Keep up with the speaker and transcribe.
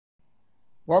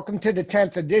Welcome to the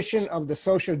 10th edition of the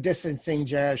Social Distancing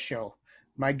Jazz Show.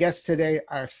 My guests today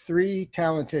are three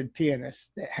talented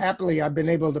pianists that happily I've been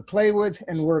able to play with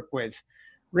and work with.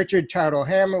 Richard Tardo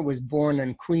Hammer was born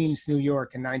in Queens, New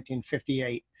York in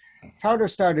 1958. Tardo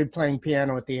started playing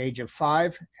piano at the age of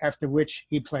 5, after which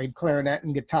he played clarinet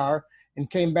and guitar and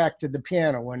came back to the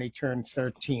piano when he turned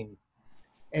 13.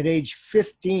 At age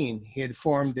 15, he had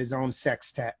formed his own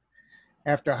sextet.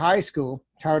 After high school,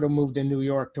 Tardo moved to New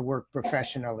York to work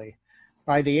professionally.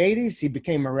 By the 80s, he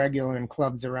became a regular in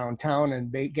clubs around town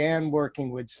and began working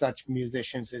with such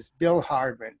musicians as Bill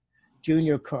Hardman,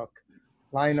 Junior Cook,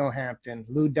 Lionel Hampton,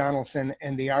 Lou Donaldson,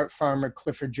 and the art farmer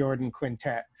Clifford Jordan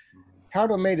Quintet.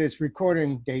 Tardo made his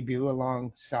recording debut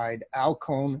alongside Al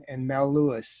Cohn and Mel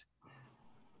Lewis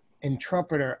in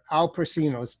trumpeter Al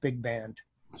Persino's big band.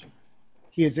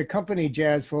 He has accompanied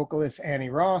jazz vocalists Annie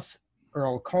Ross,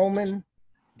 Earl Coleman,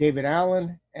 David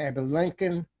Allen, Abbey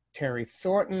Lincoln, Terry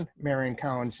Thornton, Marion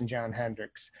Collins, and John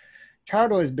Hendricks.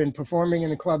 Tardo has been performing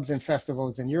in clubs and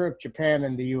festivals in Europe, Japan,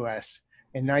 and the U.S.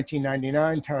 In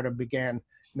 1999, Tardo began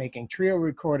making trio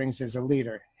recordings as a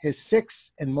leader. His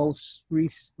sixth and most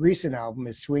recent album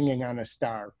is Swinging on a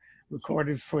Star,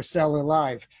 recorded for Cellar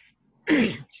Live.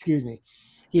 Excuse me.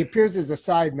 He appears as a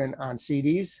sideman on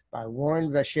CDs by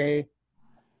Warren Vacher,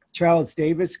 Charles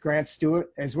Davis, Grant Stewart,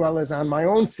 as well as on my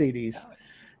own CDs.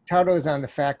 Tardo is on the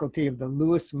faculty of the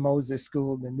Lewis Moses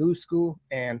School, the New School,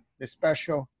 and the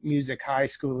Special Music High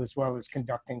School, as well as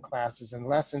conducting classes and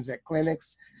lessons at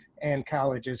clinics and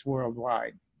colleges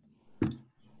worldwide.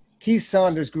 Keith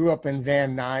Saunders grew up in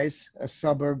Van Nuys, a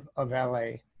suburb of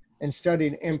LA, and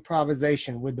studied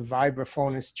improvisation with the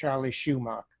vibraphonist Charlie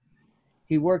Schumacher.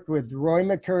 He worked with Roy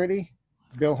McCurdy,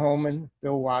 Bill Holman,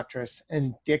 Bill Watrous,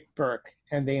 and Dick Burke,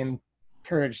 and they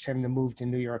encouraged him to move to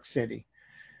New York City.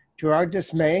 To our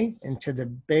dismay and to the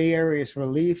Bay Area's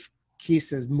relief,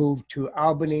 Keith has moved to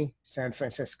Albany, San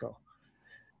Francisco.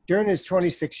 During his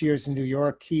 26 years in New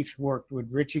York, Keith worked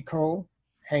with Richie Cole,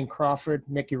 Hank Crawford,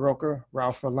 Mickey Roker,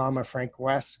 Ralph Lalama, Frank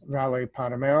West, Valery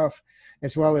Podomarev,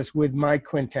 as well as with my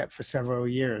quintet for several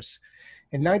years.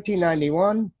 In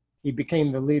 1991, he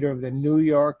became the leader of the New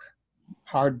York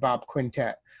Hard Bop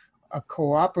Quintet, a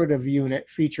cooperative unit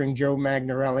featuring Joe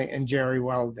Magnarelli and Jerry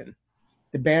Weldon.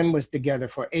 The band was together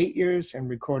for 8 years and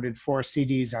recorded 4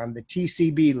 CDs on the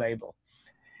TCB label.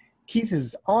 Keith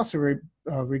has also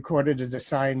recorded as a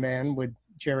sideman with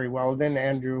Jerry Weldon,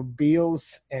 Andrew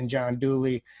Beals, and John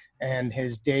Dooley, and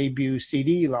his debut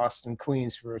CD, Lost in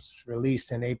Queens, was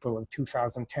released in April of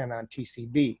 2010 on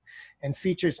TCB, and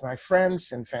features my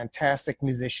friends and fantastic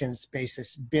musicians,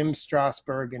 bassist Bim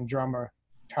Strasberg and drummer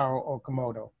Taro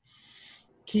Okamoto.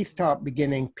 Keith taught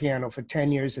beginning piano for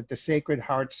 10 years at the Sacred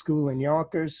Heart School in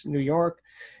Yonkers, New York,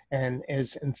 and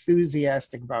is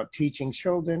enthusiastic about teaching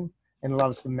children and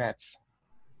loves the Mets.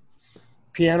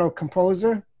 Piano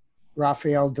composer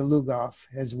Raphael DeLugoff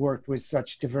has worked with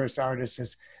such diverse artists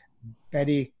as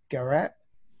Betty Garrett,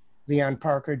 Leon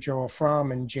Parker, Joel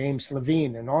Fromm, and James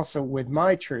Levine, and also with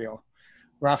my trio.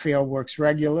 Raphael works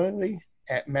regularly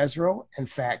at Mesro and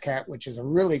Fat Cat, which is a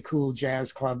really cool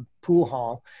jazz club pool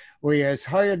hall, where he has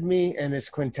hired me and his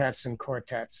quintets and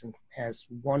quartets and has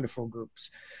wonderful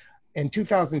groups. In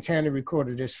 2010, he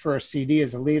recorded his first CD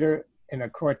as a leader in a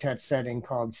quartet setting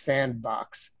called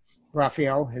Sandbox.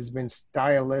 Raphael has been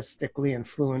stylistically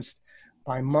influenced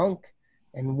by Monk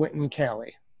and Wynton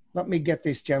Kelly. Let me get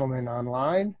these gentlemen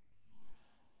online.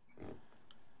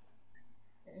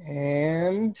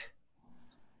 And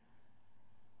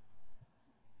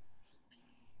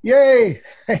yay!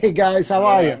 Hey guys, how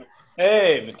are you?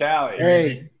 Hey, Vitale.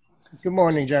 Hey, good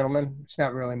morning, gentlemen. It's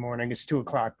not really morning, it's 2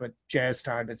 o'clock, but jazz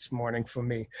time, it's morning for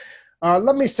me.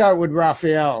 Let me start with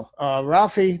Raphael.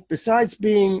 Rafi, besides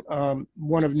being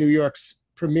one of New York's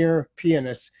premier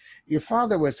pianists, your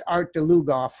father was Art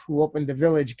DeLugoff, who opened the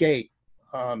Village Gate,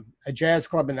 a jazz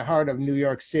club in the heart of New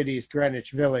York City's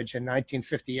Greenwich Village in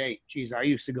 1958. Geez, I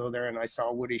used to go there and I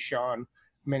saw Woody Shaw and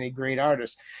many great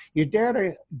artists. Your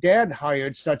dad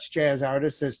hired such jazz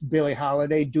artists as Billie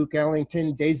Holiday, Duke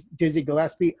Ellington, Dizzy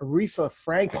Gillespie, Aretha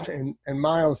Franklin, and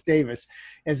Miles Davis,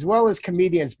 as well as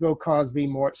comedians Bill Cosby,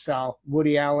 Mort Sahl,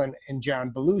 Woody Allen, and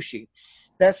John Belushi.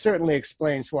 That certainly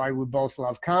explains why we both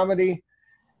love comedy,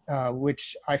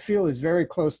 which I feel is very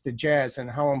close to jazz, and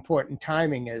how important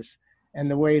timing is and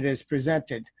the way it is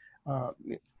presented.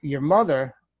 Your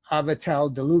mother, Vitale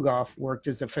DeLugoff, worked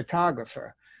as a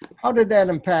photographer. How did that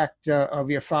impact of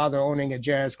your father owning a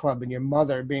jazz club and your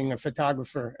mother being a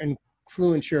photographer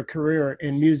influence your career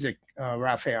in music,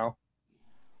 Raphael?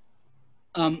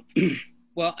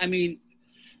 Well, I mean,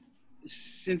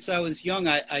 since I was young,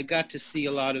 I got to see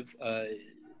a lot of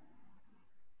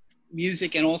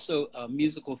music and also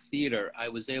musical theater. I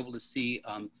was able to see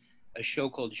a show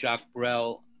called Jacques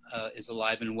Brel is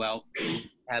Alive and Well.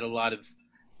 Had a lot of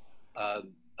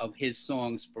his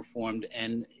songs performed,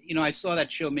 and you know, I saw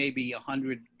that show maybe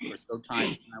 100 or so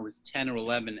times when I was 10 or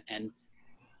 11, and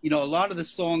you know, a lot of the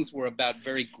songs were about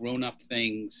very grown-up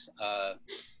things,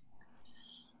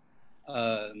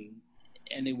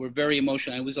 and they were very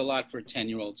emotional. It was a lot for a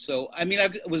 10-year-old. So I mean, I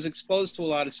was exposed to a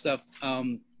lot of stuff.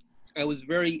 I was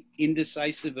very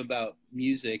indecisive about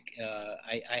music.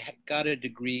 I got a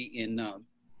degree in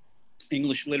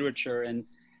English literature, and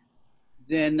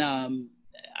then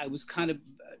I was kind of,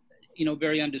 you know,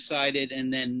 very undecided.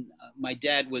 And then my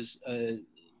dad was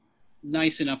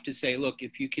nice enough to say, look,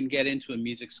 if you can get into a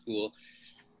music school,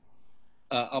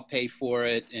 I'll pay for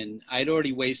it. And I'd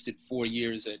already wasted 4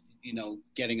 years at, you know,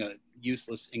 getting a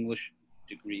useless English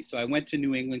degree. So I went to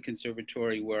New England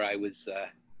Conservatory, where I was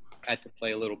had to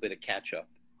play a little bit of catch up.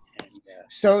 And,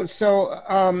 So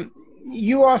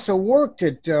you also worked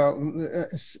at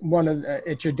one of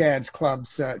at your dad's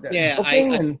clubs. yeah,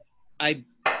 booking I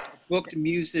booked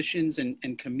musicians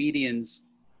and comedians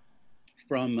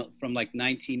from like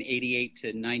 1988 to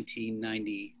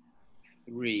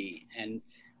 1993, and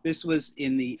this was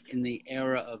in the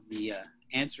era of the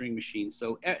answering machine.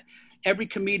 So every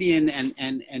comedian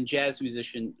and jazz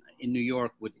musician in New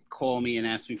York would call me and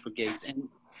ask me for gigs, and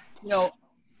you know,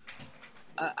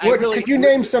 could you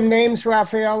name some names,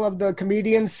 Raphael, of the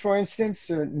comedians, for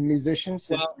instance, or musicians?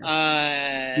 Well,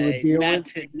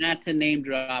 not to name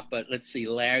drop, but let's see: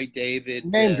 Larry David,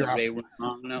 Ray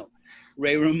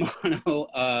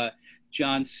Romano,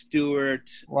 Jon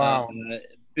Stewart, wow,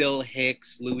 Bill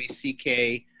Hicks, Louis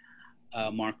C.K.,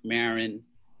 Mark Maron.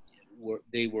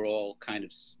 They were all kind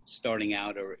of starting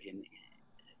out or in,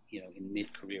 you know, in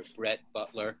mid-career. Brett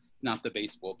Butler, not the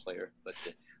baseball player, but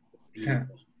the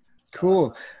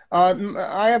cool.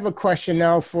 I have a question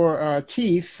now for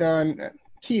Keith.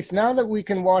 Keith, now that we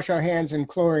can wash our hands in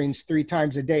chlorines 3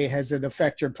 times a day, has it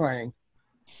affected your playing?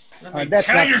 Let me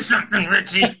tell you something,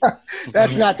 Richie.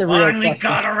 That's not the real Finally question.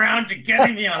 got around to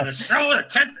getting me on the show, the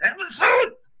 10th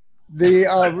episode.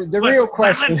 The real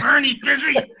question. Bernie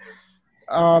busy.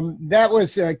 That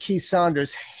was Keith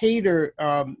Saunders' hater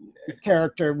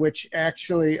character, which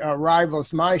actually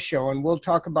rivals my show, and we'll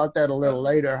talk about that a little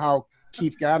later. How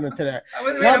Keith got into that.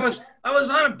 I was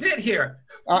on a bit here.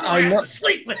 I have know. to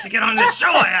sleep with to get on this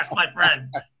show. I asked my friend.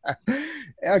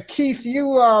 Keith,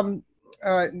 you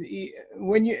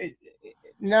when you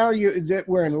now that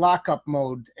we're in lockup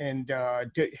mode, and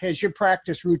has your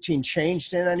practice routine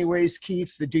changed in any ways,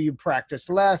 Keith? Do you practice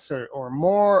less or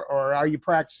more, or are you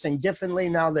practicing differently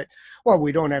now that, well,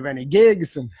 we don't have any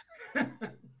gigs? And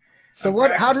so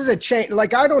how does it change?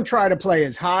 Like, I don't try to play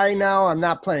as high now. I'm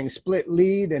not playing split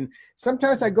lead, and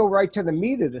sometimes I go right to the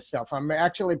meat of the stuff. I'm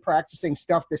actually practicing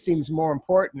stuff that seems more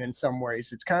important in some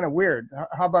ways. It's kind of weird.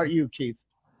 How about you, Keith?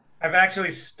 I've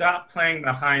actually stopped playing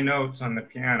the high notes on the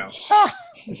piano.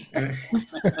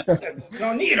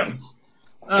 Don't need them.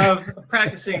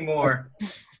 Practicing more.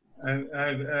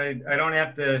 I don't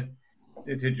have to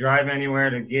drive anywhere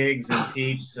to gigs and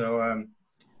teach. So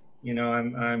you know,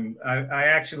 I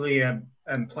actually am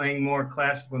playing more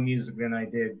classical music than I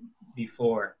did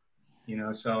before. You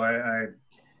know, so I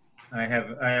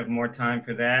have more time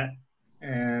for that.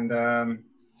 And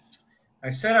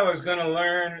I said I was going to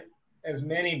learn as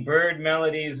many bird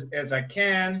melodies as I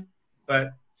can,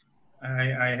 but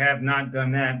I have not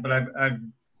done that. But I've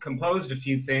composed a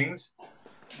few things,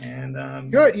 and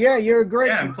good. Yeah, you're a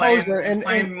great composer. I'm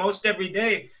playing most every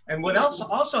day. And what else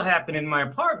also happened in my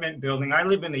apartment building? I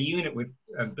live in a unit with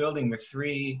a building with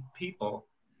 3 people,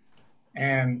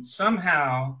 and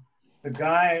somehow the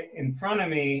guy in front of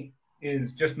me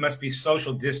must be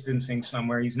social distancing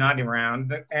somewhere. He's not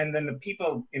around, and then the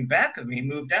people in back of me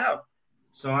moved out.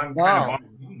 So I'm kind of on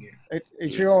it.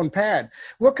 It's your own pad.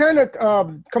 What kind of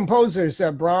composers?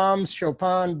 Brahms,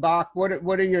 Chopin, Bach. What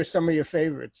are some of your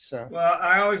favorites? Well,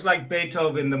 I always like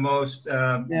Beethoven the most.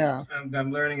 Yeah.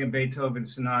 I'm learning a Beethoven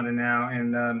sonata now,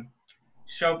 and I'm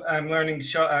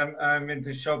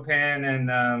into Chopin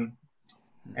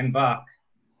and Bach.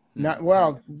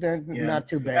 They're not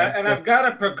too bad. And I've got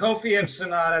a Prokofiev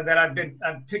sonata that I've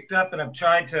picked up and I've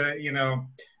tried to, you know,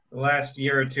 the last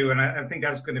year or two, and I think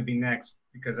that's going to be next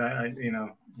because you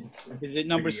know. Is it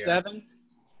number 7?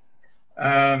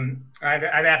 I'd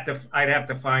have to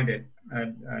find it.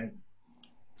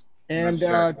 And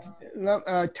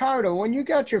Tardo, when you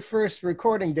got your first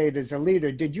recording date as a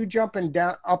leader, did you jump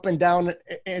up and down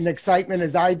in excitement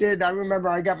as I did? I remember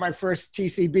I got my first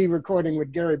TCB recording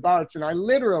with Gary Bartz, and I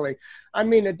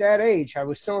mean, at that age, I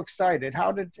was so excited.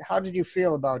 How did you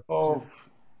feel about? Oh,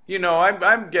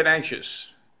 I'm get anxious.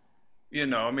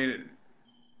 I mean,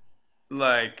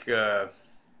 like, what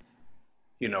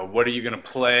are you going to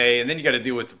play? And then you got to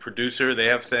deal with the producer. They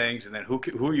have things, and then who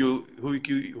are you going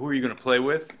to play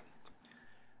with?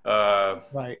 Uh,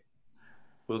 Right.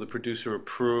 will the producer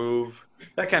approve?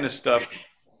 That kind of stuff.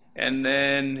 And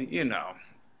then,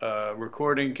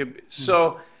 recording could be,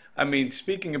 so. I mean,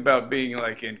 speaking about being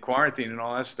like in quarantine and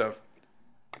all that stuff,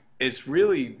 it's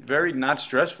really very not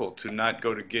stressful to not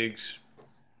go to gigs,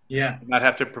 Yeah. not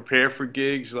have to prepare for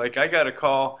gigs. Like I got a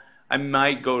call, I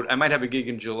might have a gig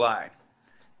in July,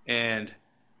 and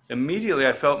immediately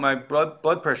I felt my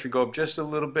blood pressure go up just a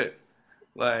little bit.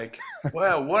 Like,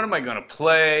 well, what am I going to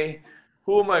play?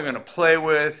 Who am I going to play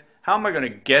with? How am I going to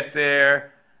get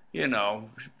there? Will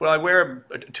I wear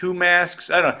two masks?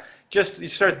 I don't know. Just you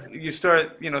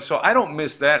start, so I don't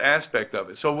miss that aspect of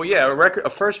it. So, well, yeah, a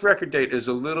first record date is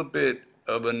a little bit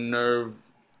of a nerve.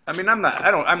 I mean, I'm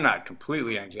not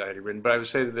completely anxiety ridden, but I would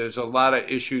say that there's a lot of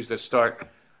issues that start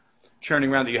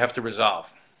churning around that you have to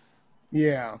resolve.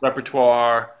 Yeah.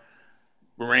 Repertoire,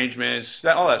 arrangements,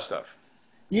 all that stuff.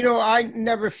 I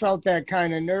never felt that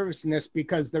kind of nervousness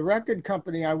because the record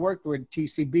company I worked with,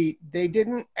 TCB, they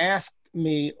didn't ask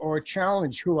me or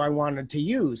challenge who I wanted to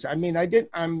use. I mean,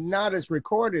 I'm not as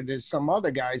recorded as some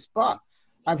other guys, but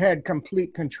I've had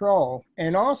complete control.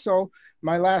 And also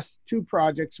my last two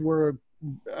projects were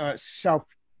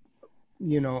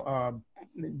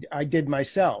I did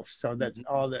myself, so that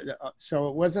so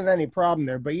it wasn't any problem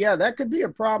there. But yeah, that could be a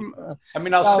problem. I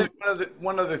mean, I'll say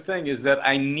one other thing is that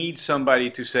I need somebody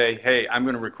to say, "Hey, I'm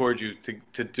going to record you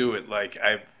to do it." Like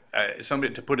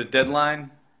somebody to put a deadline.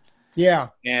 Yeah.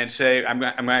 And say,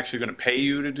 I'm actually going to pay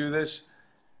you to do this.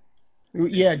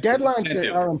 Yeah, deadlines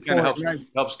are important. Kind of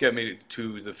helps get me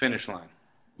to the finish line.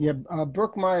 Yeah,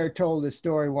 Brookmeyer told a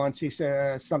story once. He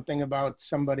said something about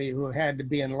somebody who had to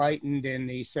be enlightened, and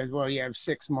he said, well, you have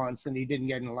 6 months, and he didn't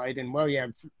get enlightened. Well, you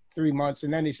have 3 months.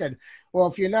 And then he said, well,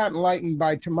 if you're not enlightened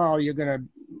by tomorrow, you're going to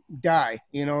die,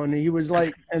 and he was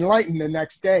like enlightened the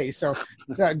next day. So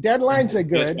deadlines are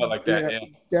good. I like that, yeah.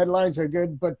 Deadlines are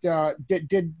good. But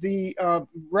did the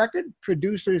record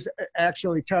producers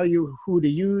actually tell you who to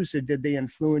use, or did they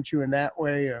influence you in that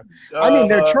way? I mean,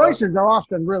 their choices are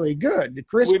often really good.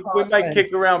 We might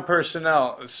kick around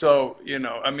personnel. So,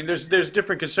 I mean, there's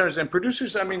different concerns. And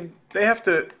producers, I mean, they have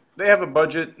a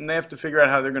budget, and they have to figure out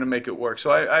how they're going to make it work.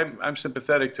 So I'm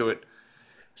sympathetic to it.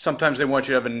 Sometimes they want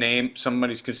you to have a name.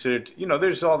 Somebody's considered,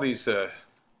 there's all these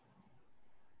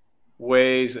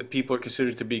ways that people are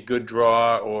considered to be good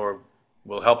draw or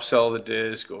will help sell the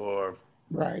disc or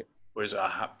right. Was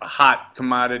a hot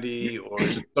commodity or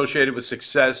is associated with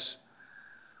success.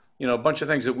 A bunch of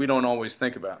things that we don't always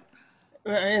think about.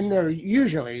 And they're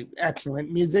usually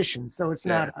excellent musicians, so it's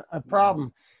not a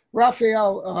problem.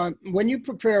 Raphael, when you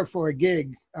prepare for a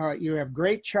gig, you have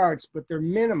great charts, but they're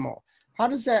minimal. How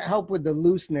does that help with the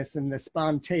looseness and the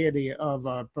spontaneity of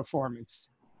a performance?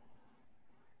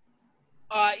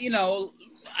 I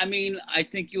mean, I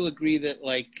think you'll agree that,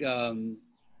 like,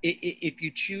 if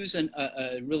you choose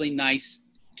a really nice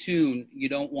tune, you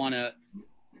don't want to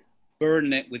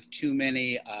burden it with too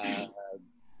many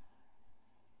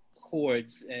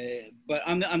chords. But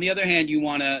on the other hand, you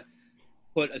want to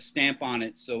put a stamp on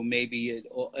it, so maybe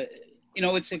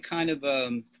it's a kind of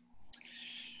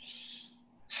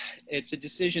it's a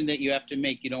decision that you have to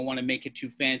make. You don't want to make it too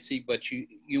fancy, but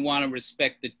you want to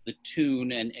respect the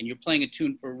tune, and you're playing a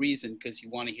tune for a reason because you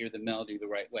want to hear the melody the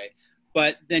right way.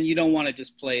 But then you don't want to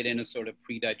just play it in a sort of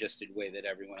pre-digested way that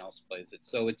everyone else plays it.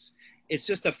 So it's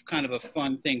just a kind of a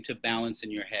fun thing to balance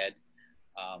in your head.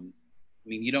 I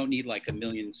mean, you don't need like 1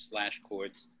 million slash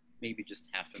chords, maybe just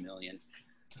 500,000.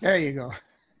 There you go.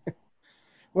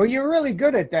 Well, you're really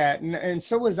good at that, and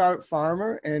so was Art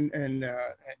Farmer, and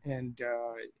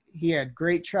he had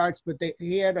great charts, but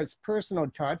he had his personal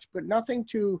touch, but nothing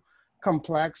too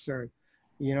complex. Or,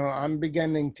 I'm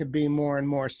beginning to be more and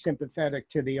more sympathetic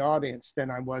to the audience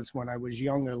than I was when I was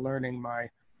younger, learning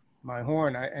my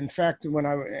horn. In fact,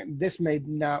 this may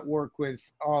not work with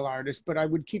all artists, but I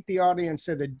would keep the audience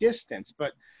at a distance.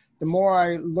 But the more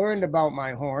I learned about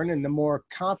my horn, and the more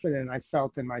confident I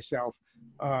felt in myself,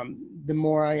 the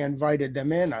more I invited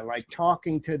them in. I like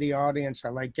talking to the audience. I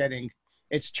like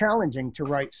it's challenging to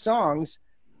write songs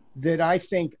that I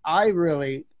think I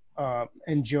really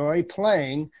enjoy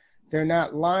playing. They're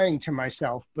not lying to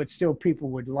myself, but still people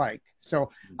would like. So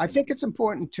I think it's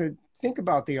important to think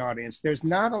about the audience.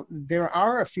 There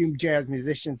are a few jazz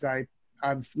musicians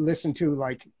I've listened to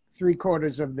like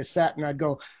 3/4 of the set, and I'd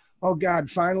go, oh God,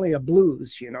 finally a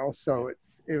blues, you know. So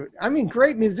I mean,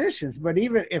 great musicians, but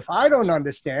even if I don't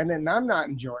understand it and I'm not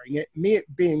enjoying it, me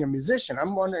being a musician,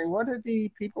 I'm wondering what are the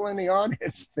people in the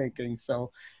audience thinking.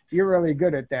 So you're really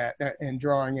good at that and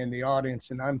drawing in the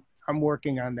audience, and I'm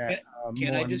working on that Can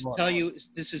more I and just more. tell you,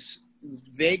 this is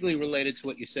vaguely related to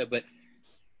what you said, but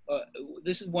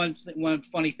this is one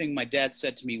funny thing my dad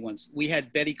said to me once. We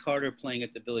had Betty Carter playing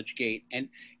at the Village Gate, and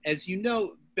as you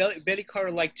know, Betty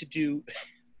Carter liked to do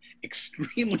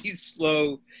extremely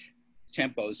slow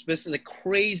tempos, especially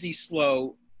crazy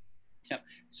slow.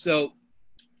 So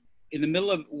in the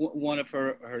middle of one of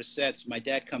her sets, my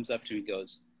dad comes up to me and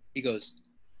he goes,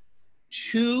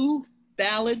 2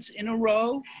 ballads in a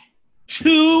row?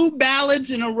 2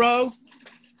 ballads in a row?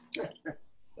 So,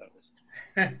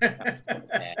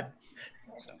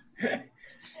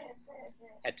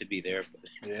 had to be there.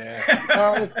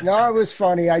 Yeah. No, it was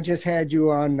funny. I just had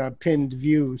you on pinned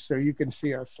view, so you can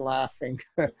see us laughing.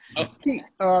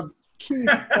 Oh. Keith,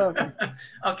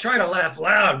 I'll try to laugh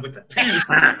loud with the pen.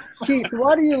 Keith,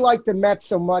 why do you like the Mets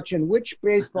so much, and which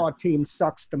baseball team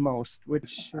sucks the most?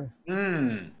 Which?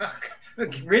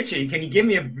 Richie, can you give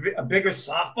me a bigger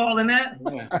softball than that?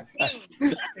 Yeah.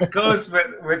 It goes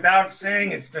without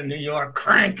saying it's the New York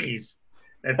Crankies.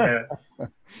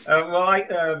 Well,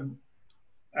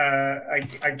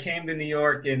 I came to New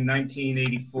York in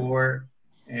 1984,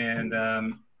 and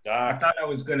I thought I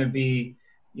was going to be,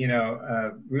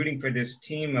 rooting for this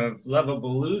team of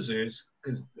lovable losers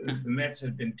because the Mets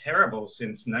have been terrible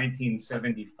since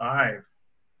 1975,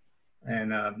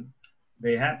 and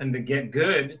they happened to get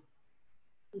good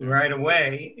right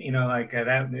away.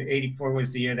 That 84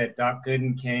 was the year that Doc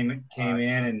Gooden came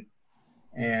in,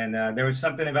 and there was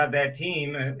something about that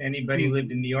team. Anybody who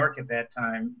lived in New York at that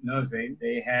time knows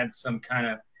they had some kind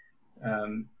of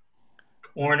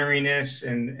orneriness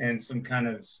and some kind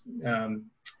of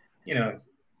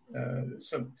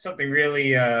something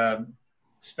really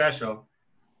special.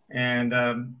 And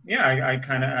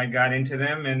I got into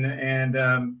them, and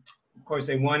of course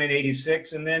they won in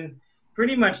 '86, and then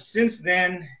pretty much since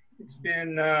then it's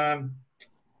been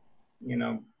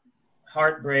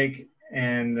heartbreak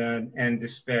and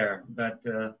despair. But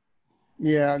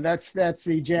yeah, that's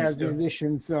the jazz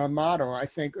musicians' motto, I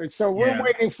think. So we're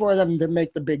waiting for them to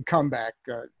make the big comeback.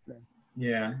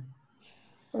 Yeah,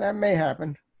 well, that may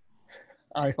happen,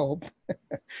 I hope.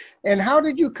 And how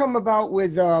did you come about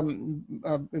with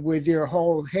your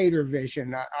whole hater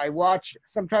vision? I watch,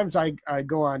 sometimes I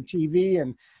go on TV,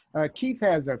 and Keith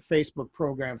has a Facebook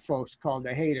program, folks, called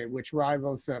The Hater, which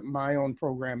rivals my own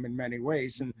program in many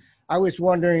ways. And I was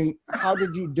wondering, how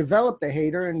did you develop The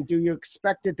Hater, and do you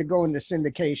expect it to go into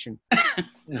syndication?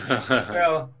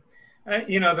 Well,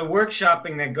 the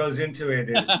workshopping that goes into it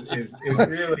is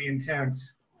really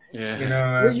intense.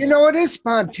 Yeah. It is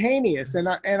spontaneous, and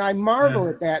I marvel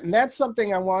at that. And that's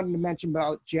something I wanted to mention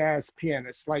about jazz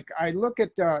pianists. Like, I look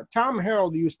at Tom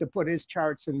Harold used to put his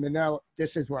charts in manila.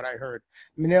 This is what I heard: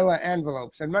 manila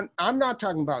envelopes. And I'm not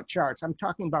talking about charts. I'm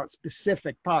talking about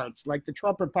specific parts, like the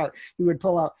trumpet part. He would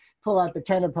pull out the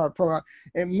tenor part, pull out.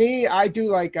 And me, I do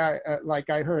like I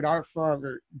heard Art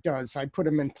Farger does. I put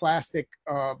them in plastic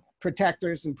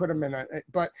protectors and put them in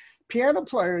but piano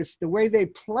players, the way they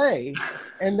play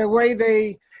and the way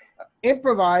they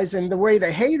improvise and the way the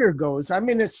hater goes, I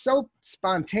mean, it's so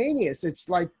spontaneous. It's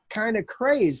like kind of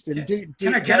crazed. And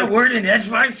can I get a word in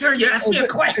edgewise, sir? You asked me a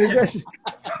question. Is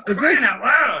this out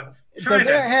loud? Does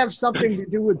that have something to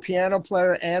do with piano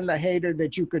player and the hater,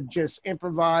 that you could just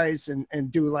improvise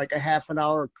and do like a half an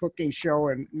hour cooking show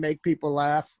and make people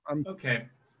laugh? Okay.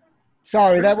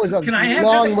 Sorry, that was a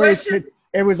long ways to.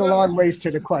 It was a long ways to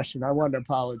the question. I want to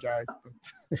apologize.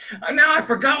 Now I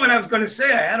forgot what I was going to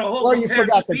say. I had a whole. Well, you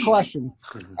forgot the question.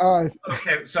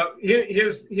 Okay, so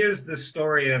here's the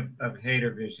story of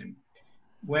Hater Vision.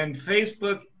 When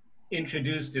Facebook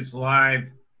introduced its live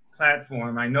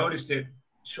platform, I noticed it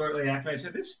shortly after. I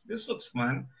said, "This looks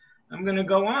fun. I'm going to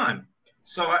go on."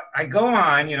 So I go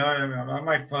on, on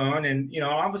my phone, and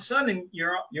all of a sudden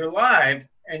you're live,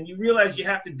 and you realize you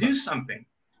have to do something.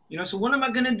 So what am I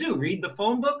going to do? Read the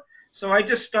phone book? So I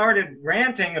just started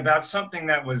ranting about something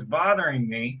that was bothering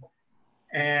me,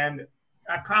 and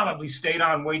I probably stayed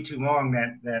on way too long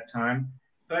that time.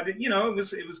 But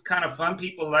it was kind of fun.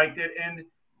 People liked it, and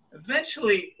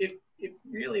eventually it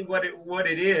really what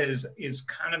it is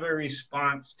kind of a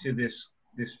response to this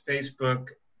Facebook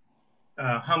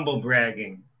humble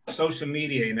bragging, social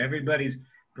media, and everybody's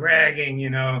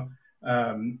bragging.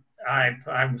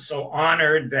 I'm so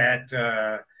honored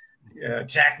that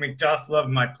Jack McDuff loved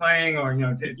my playing, or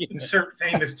to insert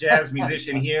famous jazz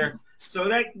musician here. So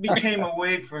that became a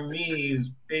way for me,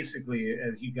 is basically,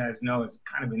 as you guys know, as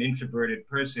kind of an introverted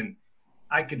person,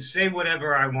 I could say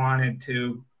whatever I wanted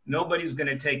to. Nobody's going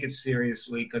to take it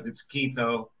seriously because it's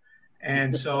Keitho.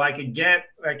 And so I could get,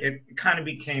 like, it kind of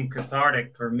became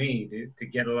cathartic for me to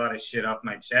get a lot of shit off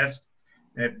my chest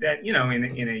that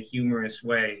in a humorous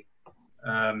way.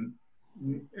 And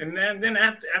then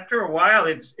after a while,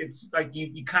 it's like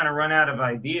you kind of run out of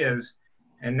ideas.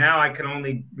 And now I can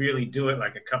only really do it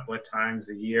like a couple of times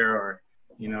a year, or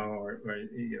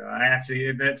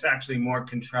that's actually more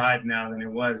contrived now than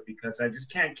it was, because I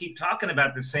just can't keep talking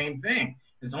about the same thing.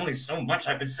 There's only so much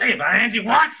I could say about Angie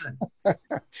Watson.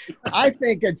 I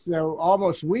think it's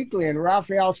almost weekly. And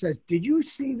Raphael says, "Did you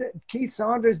see that Keith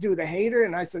Saunders do The Hater?"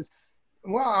 And I said,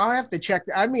 "Well, I'll have to check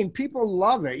that." I mean, people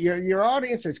love it. Your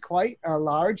audience is quite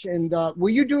large. And were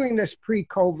you doing this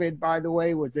pre-COVID, by the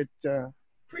way? Was it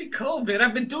pre-COVID?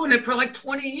 I've been doing it for like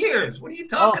 20 years. What are you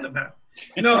talking about?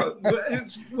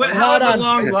 However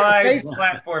long live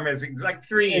platform is, like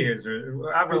 3 years,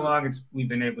 or however long we've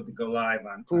been able to go live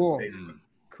on Facebook.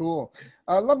 Cool.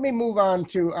 Let me move on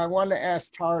to, I want to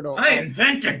ask Tardo. I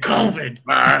invented COVID.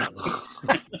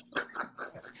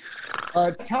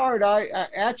 Tard,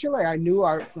 I knew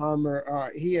Art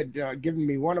Farmer. He had given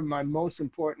me one of my most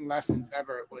important lessons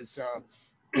ever. It was,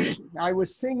 I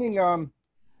was singing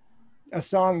a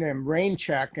song named Rain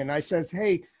Check, and I says,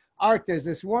 "Hey, Art, there's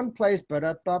this one place,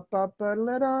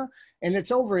 and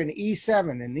it's over in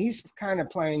E7, and he's kind of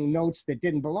playing notes that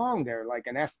didn't belong there, like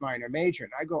an F minor major."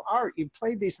 And I go, "Art, you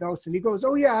played these notes?" And he goes,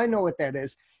 "Oh yeah, I know what that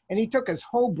is." And he took his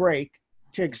whole break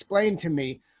to explain to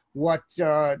me what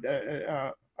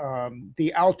the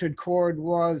altered chord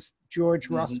was,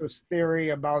 George Russell's theory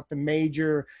about the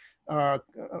major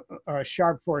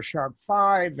sharp 4, sharp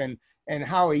 5, and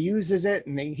how he uses it.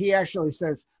 And he actually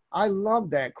says, "I love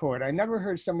that chord." I never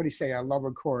heard somebody say, "I love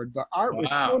a chord." But Art was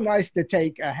so nice to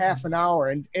take a half an hour,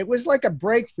 and it was like a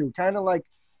breakthrough, kind of like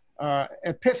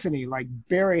epiphany, like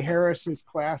Barry Harris's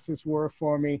classes were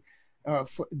for me.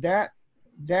 For that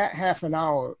half an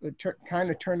hour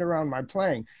kind of turned around my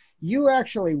playing. You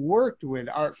actually worked with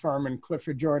Art Farmer and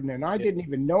Clifford Jordan, and I didn't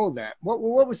even know that. What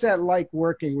was that like,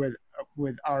 working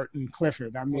with Art and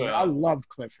Clifford? I mean, I loved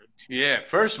Clifford. Yeah,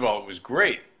 first of all, it was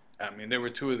great. I mean, they were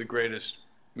two of the greatest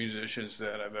musicians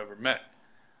that I've ever met.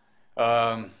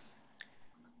 There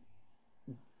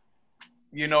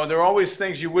are always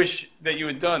things you wish that you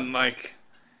had done. Like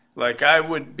I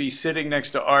would be sitting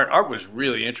next to Art. Art was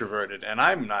really introverted, and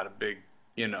I'm not a big,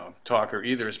 talker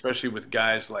either, especially with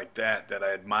guys like that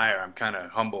I admire. I'm kind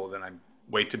of humbled, and I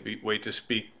wait to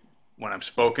speak when I'm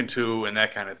spoken to, and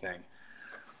that kind of thing.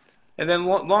 And then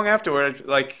long afterwards,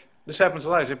 like, this happens a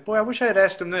lot. I say, "Boy, I wish I had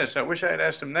asked him this. I wish I had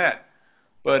asked him that."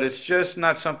 But it's just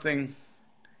not something.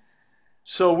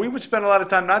 So we would spend a lot of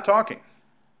time not talking.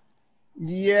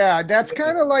 Yeah, that's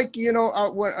kind of like,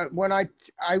 when I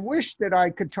wish that I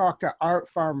could talk to Art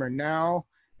Farmer now,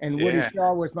 and Woody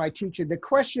Shaw was my teacher. The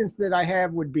questions that I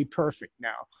have would be perfect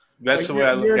now. That's the way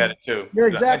I look at it too. You're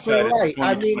exactly right.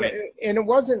 I mean, and it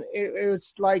wasn't.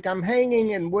 It's like I'm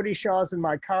hanging in Woody Shaw's in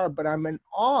my car, but I'm in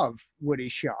awe of Woody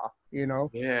Shaw.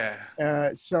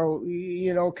 Yeah. So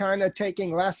kind of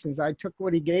taking lessons. I took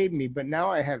what he gave me, but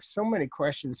now I have so many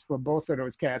questions for both of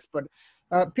those cats. But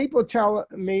people tell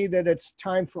me that it's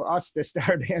time for us to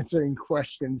start answering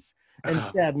questions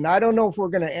instead, and I don't know if we're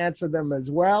going to answer them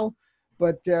as well.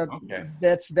 But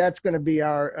that's going to be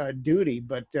our duty.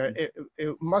 But it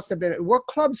must have been. What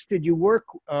clubs did you work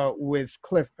with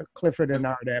Clifford and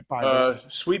Art at? By the way?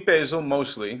 Sweet Basil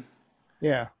mostly.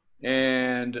 Yeah.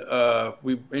 And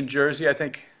we in Jersey, I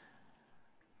think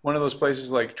one of those places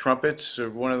like Trumpets,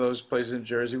 or one of those places in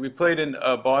Jersey. We played in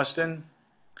Boston,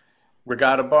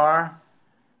 Regatta Bar.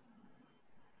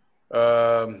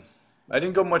 I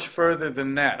didn't go much further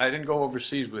than that. I didn't go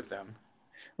overseas with them.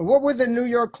 What were the New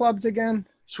York clubs again?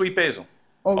 Sweet Basil.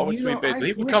 Oh, always Sweet Basil.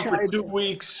 He would come for 2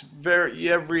 weeks,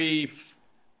 every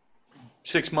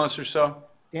 6 months or so.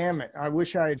 Damn it! I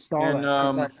wish I had saw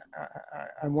that.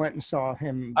 I went and saw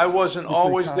him. I wasn't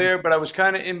always there, but I was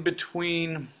kind of in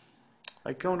between.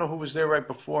 I don't know who was there right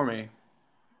before me.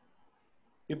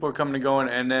 People were coming and going,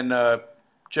 and then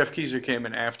Jeff Keezer came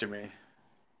in after me.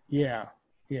 Yeah.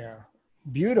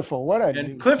 Beautiful.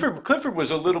 And Clifford was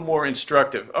a little more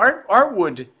instructive. Art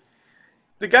would,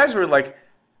 the guys were like,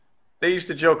 they used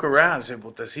to joke around and say, "Well,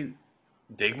 does he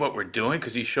dig what we're doing?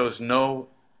 Because he shows no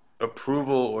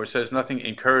approval or says nothing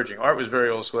encouraging." Art was very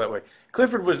old school that way.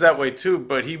 Clifford was that way too,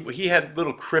 but he had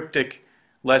little cryptic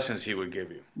lessons he would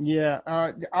give you. Yeah,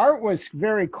 Art was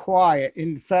very quiet.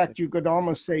 In fact, you could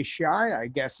almost say shy, I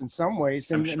guess, in some ways.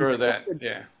 I'm And sure of that, Clifford,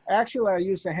 yeah. actually, I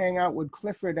used to hang out with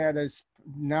Clifford at his.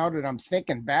 Now that I'm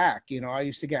thinking back, you know, I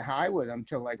used to get high with him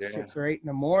till like Yeah. 6 or 8 in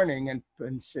the morning, and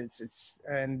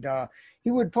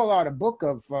he would pull out a book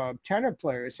of tenor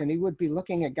players, and he would be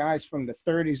looking at guys from the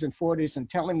 30s and 40s and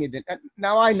telling me that.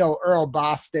 Now I know Earl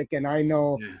Bostic and I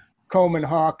know Yeah. Coleman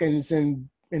Hawkins and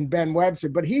Ben Webster,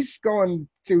 but he's going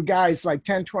through guys like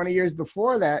 10, 20 years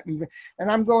before that. And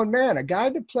I'm going, man, a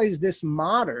guy that plays this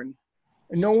modern,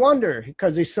 no wonder,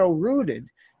 because he's so rooted.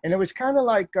 And it was kind of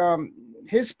like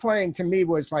his playing to me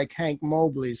was like Hank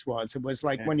Mobley's was. It was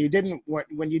like Yeah. when you didn't want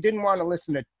to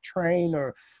listen to Train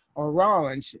or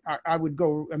Rollins, I would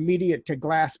go immediate to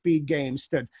Glass Bead games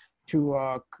to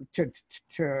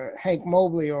Hank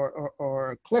Mobley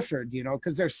or Clifford, you know,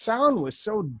 because their sound was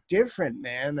so different,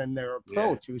 man, and their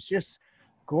approach. It was just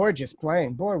gorgeous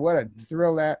playing. Boy, what a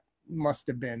thrill that must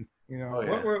have been, you know. Oh,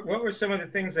 yeah. What were some of the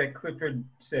things that Clifford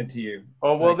said to you?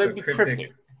 Oh, well, Like they'd the be cryptic-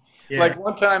 cryptic. Yeah. Like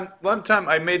one time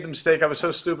I made the mistake. I was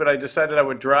so stupid. I decided I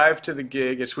would drive to the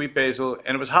gig at Sweet Basil,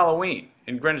 and it was Halloween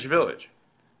in Greenwich Village.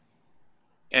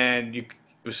 And it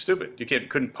was stupid. You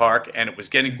couldn't park, and it was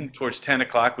getting towards 10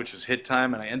 o'clock, which was hit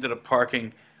time, and I ended up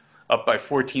parking up by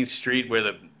 14th Street where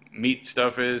the meat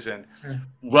stuff is, and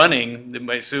running in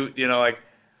my suit, you know, like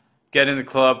get in the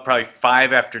club probably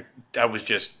 5 after. I was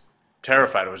just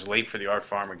terrified. I was late for the Art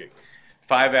Farmer gig.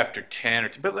 5 after 10 or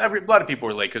 2, but a lot of people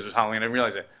were late because it was Halloween. I didn't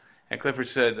realize that. And Clifford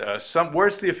said, some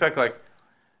words to the effect like,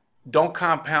 don't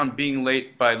compound being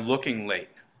late by looking late.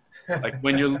 Like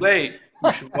when you're late,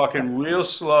 you should walk in real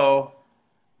slow,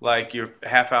 like you're a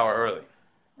half hour early.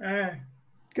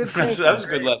 Good So thing. that was a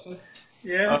good lesson.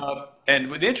 Yeah. And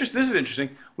with this is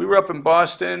interesting. We were up in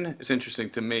Boston. It's interesting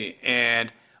to me. And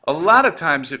a lot of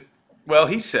times, well,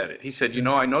 he said it. He said, you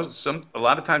know, I know a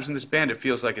lot of times in this band, it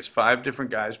feels like it's 5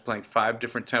 different guys playing 5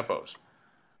 different tempos.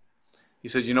 He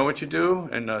said, you know what you do?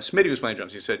 And Smitty was playing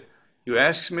drums. He said, you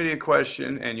ask Smitty a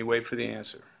question and you wait for the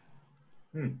answer.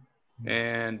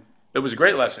 And it was a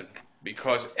great lesson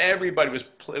because it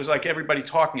was like everybody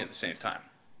talking at the same time.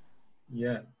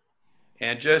 Yeah.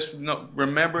 And just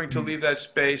remembering to leave that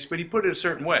space, but he put it a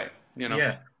certain way, you know.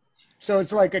 Yeah. So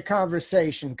it's like a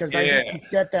conversation because I Yeah.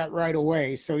 didn't get that right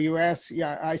away. So you ask,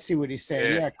 yeah, I see what he's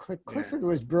saying. Yeah. Clifford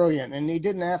was brilliant, and he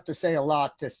didn't have to say a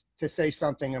lot to say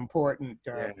something important,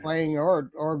 playing or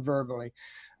verbally.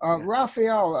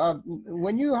 Raphael,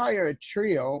 when you hire a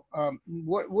trio,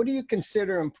 what do you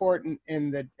consider important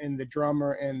in the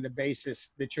drummer and the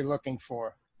bassist that you're looking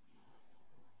for?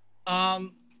 I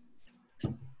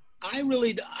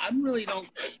really don't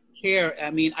care. I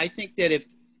mean, I think that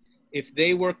if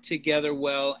they work together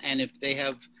well and if they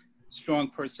have strong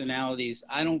personalities,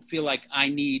 I don't feel like I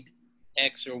need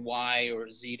X or Y or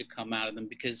Z to come out of them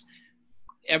because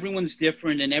everyone's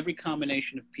different and every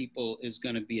combination of people is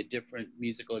going to be a different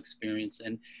musical experience,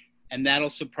 and that'll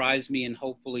surprise me and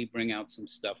hopefully bring out some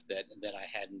stuff that I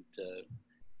hadn't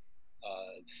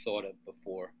thought of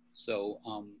before. So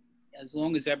as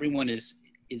long as everyone is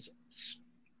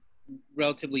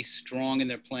relatively strong in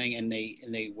their playing and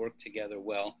they work together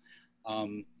well,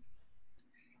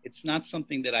 it's not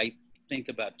something that I think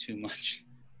about too much.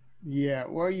 Yeah,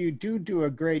 well, you do a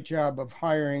great job of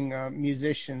hiring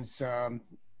musicians.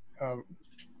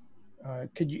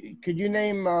 Could you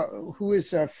name who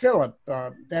is Philip?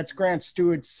 That's Grant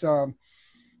Stewart's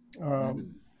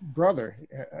brother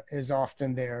is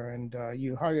often there, and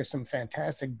you hire some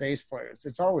fantastic bass players.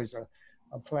 It's always a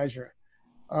pleasure.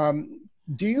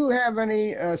 Do you have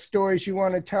any stories you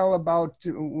want to tell about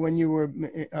when you were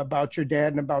about your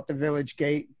dad and about the Village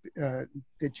Gate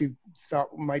that you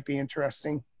thought might be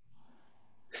interesting?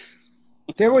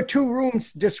 There were 2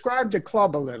 rooms. Describe the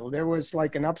club a little. There was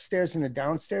like an upstairs and a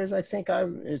downstairs. I think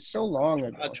it's so long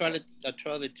ago. I'll try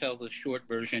to tell the short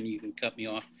version. You can cut me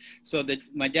off. So that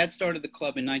my dad started the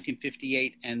club in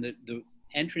 1958, and the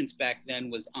entrance back then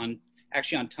was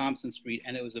actually on Thompson Street,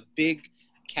 and it was a big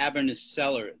cavernous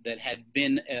cellar that had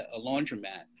been a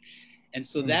laundromat, and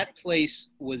so that place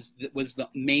was the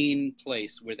main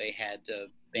place where they had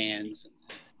bands and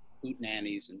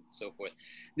hootenannies and so forth.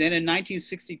 Then in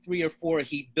 1963 or 4,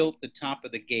 he built the top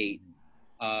of the gate,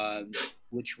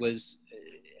 which was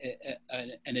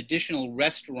an additional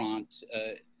restaurant.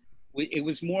 It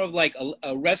was more of like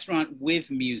a restaurant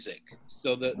with music.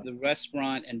 So the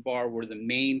restaurant and bar were the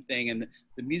main thing, and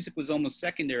the music was almost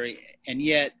secondary, and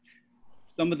yet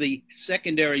some of the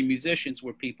secondary musicians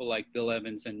were people like Bill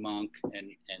Evans and Monk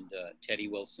and Teddy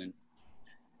Wilson.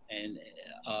 And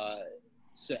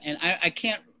I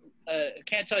can't I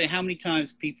can't tell you how many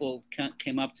times people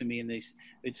came up to me and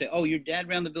they'd say, "Oh, your dad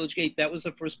ran the Village Gate. That was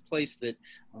the first place that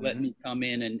let me come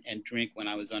in and drink when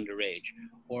I was underage."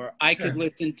 Or I could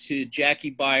listen to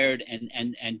Jackie Byard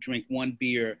and drink one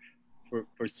beer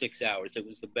for 6 hours. It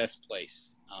was the best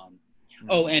place.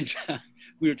 Oh, and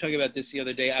we were talking about this the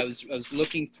other day. I was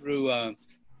looking through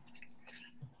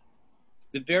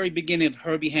the very beginning of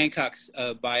Herbie Hancock's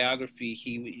biography.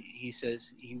 He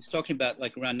says he was talking about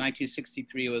like around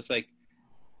 1963. It was like,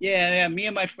 yeah, me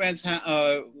and my friends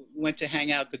went to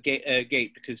hang out the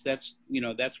gate because that's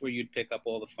where you'd pick up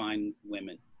all the fine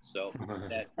women. So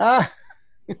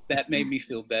that made me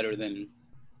feel better than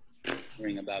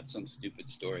hearing about some stupid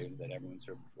story that everyone's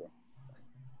heard before.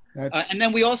 And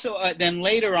then we also then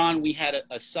later on we had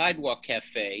a sidewalk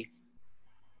cafe,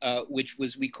 which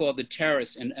we called the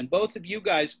Terrace, and both of you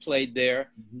guys played there.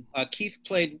 Keith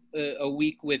played a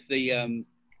week with the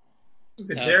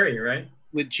Jerry, right?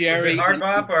 With Jerry. Was it Hard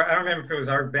Bop, or I don't remember if it was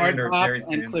our band or Jerry's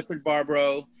band. And Clifford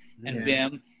Barbaro and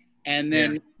Bim, and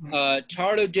then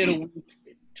Tardo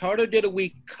did a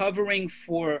week covering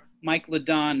for Mike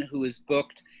Ladon, who was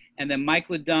booked, and then Mike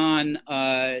Ladon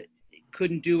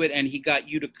couldn't do it, and he got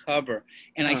you to cover.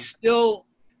 And I still,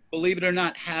 believe it or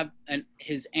not, have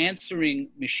his answering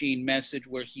machine message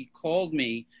where he called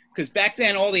me, because back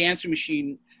then all the answering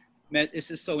machine,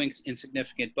 this is so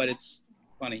insignificant, but it's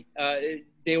funny.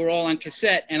 They were all on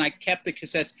cassette, and I kept the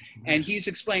cassettes. And he's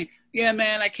explaining, "Yeah,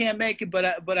 man, I can't make it, but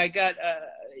I got,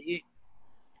 I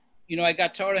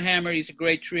got Tardo Hammer. He's a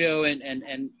great trio,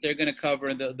 and they're gonna cover,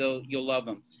 and you'll love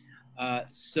them."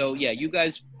 So yeah, you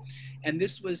guys, and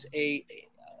this was a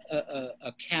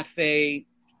cafe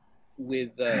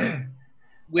with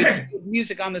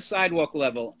music on the sidewalk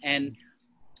level. And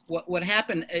what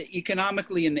happened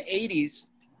economically in the 80s,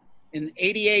 in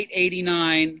 88,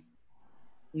 89,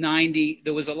 90,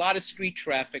 there was a lot of street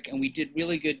traffic, and we did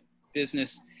really good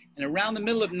business. And around the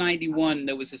middle of 91,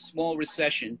 there was a small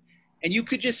recession, and you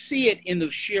could just see it in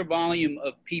the sheer volume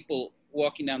of people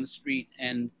walking down the street,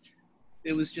 and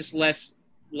there was just less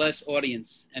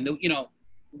audience. And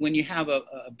when you have a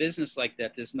business like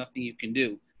that, there's nothing you can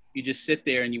do. You just sit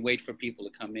there and you wait for people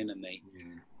to come in, and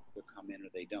they'll come in or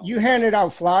they don't. You handed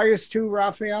out flyers too,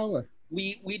 Raphael?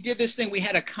 We did this thing. We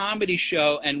had a comedy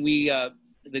show, and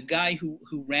the guy who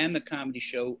ran the comedy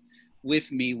show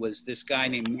with me was this guy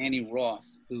named Manny Roth,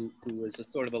 who was a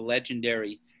sort of a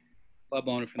legendary club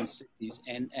owner from the 60s.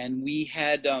 And we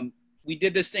had we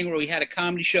did this thing where we had a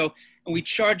comedy show, and we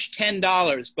charged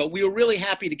 $10, but we were really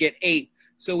happy to get 8.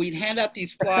 So we'd hand out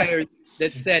these flyers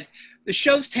that said, "The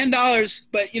show's $10,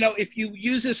 but if you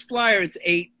use this flyer, it's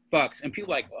 $8." And people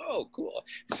were like, "Oh, cool."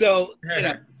 So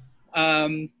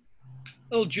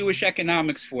little Jewish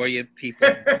economics for you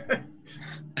people.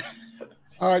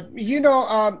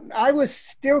 I was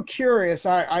still curious.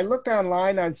 I looked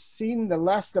online. I've seen the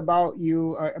less about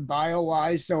you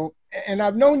bio-wise. So, and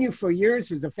I've known you for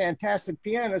years as a fantastic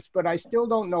pianist, but I still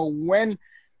don't know when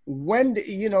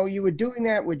you were doing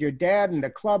that with your dad in the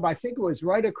club. I think it was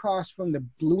right across from the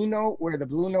Blue Note, where the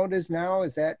Blue Note is now.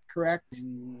 Is that correct?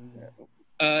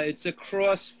 It's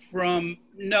across from,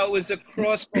 no, it was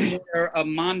across from where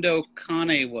Mondo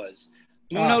Cane was.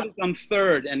 Blue Note is on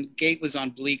 3rd, and Gate was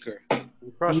on Bleecker.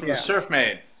 Across from the Surf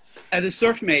Maid. The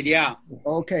Surf Maid, yeah.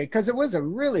 Okay, because it was a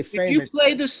really famous. Did you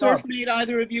play the Surf Maid,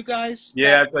 either of you guys?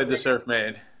 Yeah, I played the Surf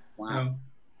Maid. Wow.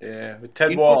 Yeah, with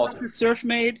Ted You Wald. know about the Surf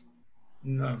Maid?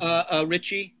 No.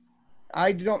 Richie?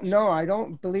 I don't know. I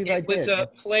don't believe I did. It was a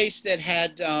place that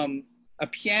had a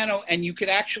piano, and you could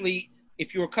actually,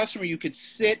 if you were a customer, you could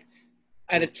sit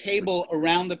at a table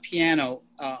around the piano.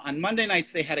 On Monday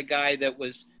nights, they had a guy that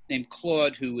was named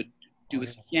Claude who would do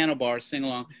his piano bar, sing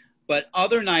along. But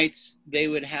other nights, they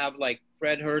would have like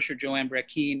Fred Hirsch or Joanne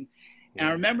Brackeen. And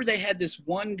I remember they had this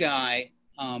one guy,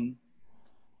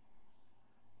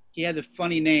 he had a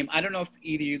funny name. I don't know if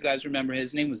either of you guys remember.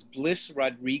 His name was Bliss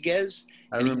Rodriguez.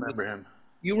 I remember him.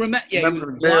 You remember? Yeah, he was a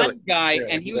blonde guy,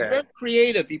 and he was very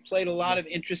creative. He played a lot of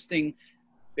interesting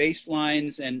bass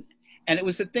lines, and it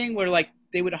was a thing where like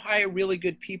they would hire really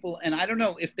good people, and I don't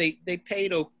know if they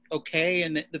paid okay,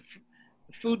 and the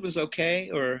food was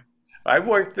okay, or. I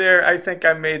worked there. I think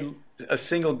I made a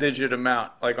single-digit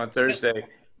amount, like on Thursday,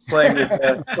 playing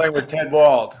with Ted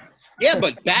Wald. Yeah,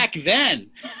 but back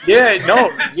then. Yeah,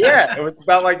 it was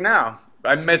about like now.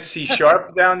 I met C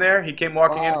Sharp down there. He came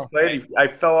walking in and played. I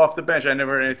fell off the bench. I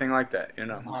never heard anything like that,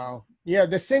 Wow. Yeah,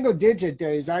 the single-digit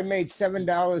days, I made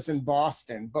 $7 in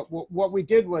Boston. But what we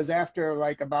did was after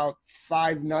like about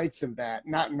 5 nights of that,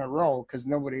 not in a row, because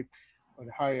nobody would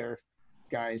hire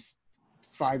guys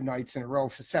 5 nights in a row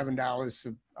for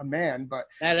 $7 a man. But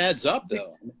that adds up,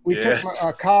 though. We took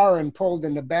a car and pulled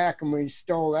in the back, and we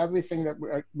stole everything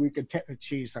that we could.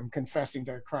 Geez, I'm confessing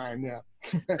to a crime. Yeah,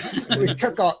 we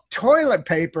took out toilet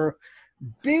paper,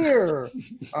 beer,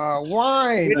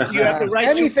 wine, you have the right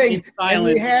anything. And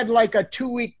we had like a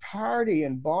 2-week party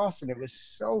in Boston. It was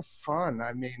so fun.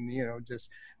 I mean, you know, just.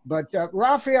 But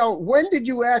Raphael, when did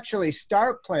you actually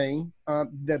start playing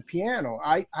the piano?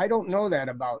 I don't know that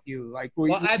about you. Like,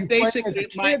 I basically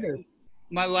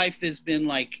my life has been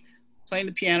like playing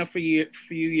the piano for a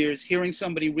few years, hearing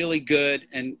somebody really good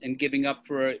and giving up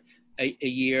for a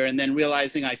year, and then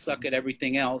realizing I suck at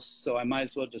everything else, so I might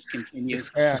as well just continue.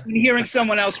 Yeah. And hearing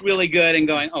someone else really good and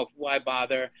going, oh, why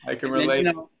bother? I can relate.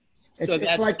 Then, you know,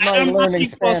 it's like my learning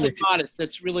Spanish. Modest.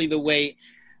 That's really the way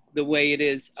it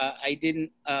is. I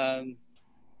didn't.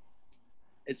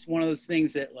 It's one of those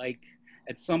things that, like,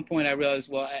 at some point I realized,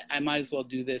 well, I might as well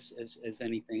do this as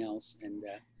anything else, and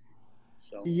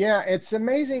so. Yeah, it's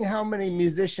amazing how many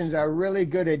musicians are really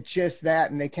good at just that,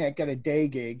 and they can't get a day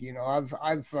gig. You know, I've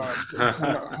done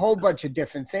a whole bunch of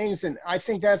different things, and I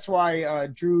think that's why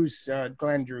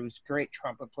Glenn Drew's great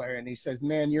trumpet player, and he says,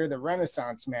 "Man, you're the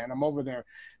Renaissance man. I'm over there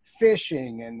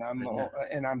fishing, and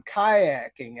I'm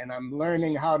kayaking, and I'm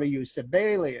learning how to use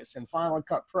Sibelius and Final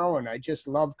Cut Pro, and I just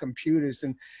love computers."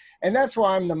 And that's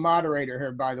why I'm the moderator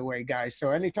here, by the way, guys. So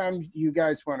anytime you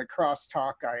guys want to cross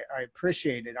talk, I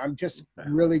appreciate it. I'm just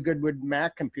really good with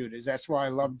Mac computers. That's why I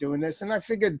love doing this. And I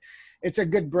figured it's a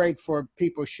good break for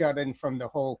people shut in from the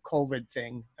whole COVID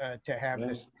thing to have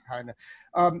this kind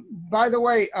of. By the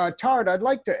way, Tard, I'd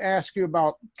like to ask you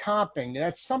about comping.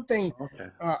 That's something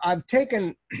I've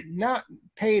taken, not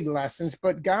paid lessons,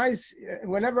 but guys,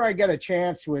 whenever I get a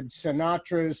chance with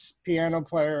Sinatra's piano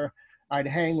player, I'd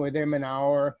hang with him an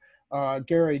hour.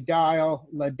 Gary Dial,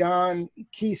 LaDon,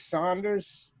 Keith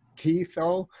Saunders,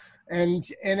 and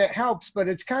it helps, but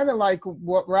it's kind of like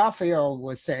what Raphael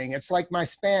was saying. It's like my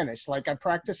Spanish. Like, I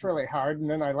practice really hard, and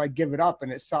then I like give it up,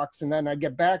 and it sucks, and then I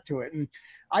get back to it. And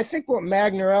I think what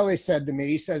Magnarelli said to me,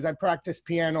 he says, I practice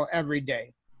piano every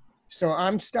day. So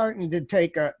I'm starting to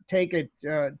take it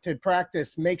to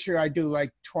practice, make sure I do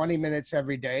like 20 minutes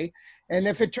every day. And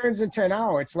if it turns into an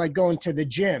hour, it's like going to the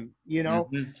gym, you know.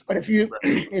 But if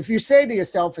you say to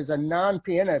yourself as a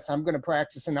non-pianist, I'm going to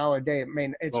practice an hour a day, I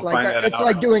mean, it's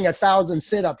like doing 1,000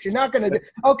 sit-ups. You're not going to do,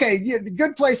 okay,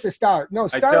 good place to start. No,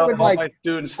 start with like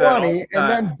 20 and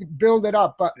then build it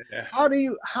up. But how do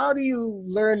you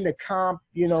learn to comp,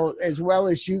 you know, as well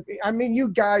as you? I mean, you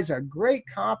guys are great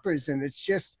compers, and it's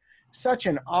just such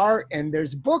an art, and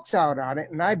there's books out on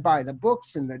it, and I buy the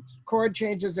books, and the chord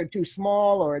changes are too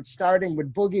small, or it's starting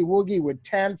with boogie woogie with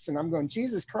tenths, and I'm going,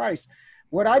 Jesus Christ.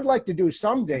 What I'd like to do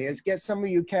someday is get some of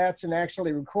you cats and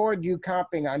actually record you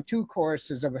comping on 2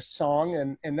 choruses of a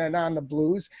song and then on the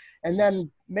blues, and then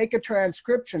make a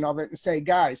transcription of it and say,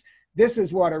 guys, this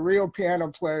is what a real piano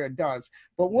player does.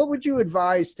 But what would you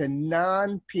advise to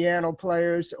non-piano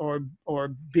players or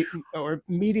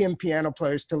medium piano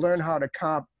players to learn how to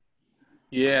comp?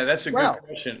 Yeah, that's a good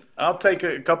question. I'll take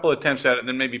a couple attempts at it and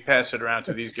then maybe pass it around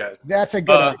to these guys. That's a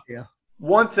good idea.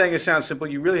 One thing, it sounds simple.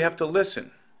 You really have to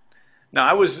listen. Now,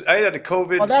 I had a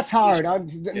COVID. Oh, that's hard.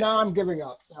 Now I'm giving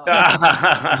up.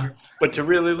 But to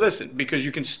really listen, because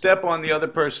you can step on the other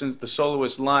person's, the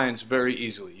soloist's lines very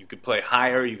easily. You could play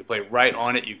higher. You could play right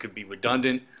on it. You could be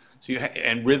redundant. So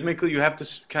and rhythmically, you have to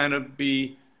kind of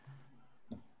be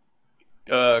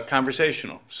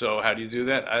conversational. So how do you do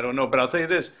that? I don't know. But I'll tell you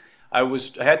this. I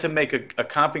had to make a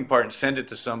comping part and send it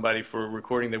to somebody for a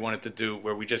recording they wanted to do,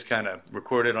 where we just kind of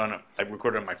recorded I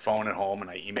recorded on my phone at home and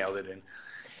I emailed it in.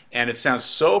 And it sounds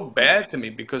so bad to me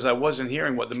because I wasn't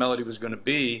hearing what the melody was going to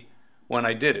be when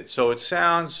I did it. So it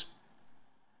sounds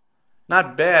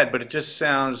not bad, but it just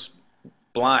sounds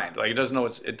blind. Like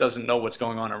it doesn't know what's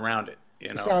going on around it.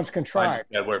 You know, it sounds contrived.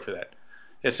 Bad word for that.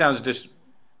 It sounds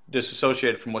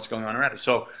disassociated from what's going on around it.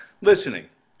 So listening.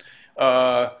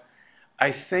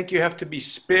 I think you have to be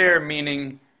spare,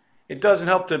 meaning it doesn't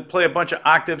help to play a bunch of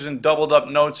octaves and doubled up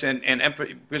notes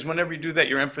because whenever you do that,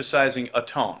 you're emphasizing a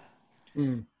tone.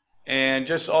 And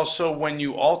just also when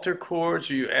you alter chords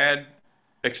or you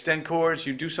extend chords,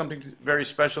 you do something very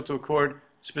special to a chord,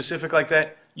 specific like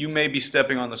that, you may be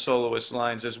stepping on the soloist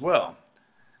lines as well.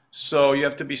 So you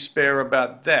have to be spare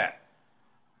about that.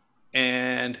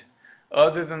 And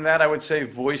other than that, I would say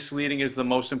voice leading is the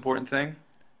most important thing.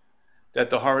 That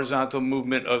the horizontal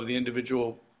movement of the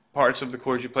individual parts of the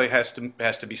chords you play has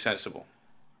to be sensible.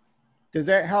 Does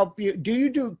that help you? Do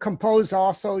you compose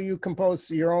also? You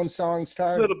compose your own songs,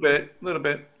 Tard? A little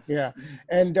bit. Yeah.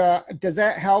 And does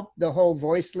that help the whole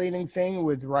voice leading thing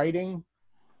with writing?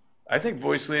 I think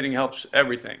voice leading helps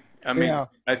everything. I mean, Yeah,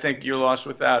 I think you're lost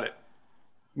without it.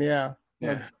 yeah.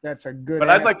 Yeah. That's a good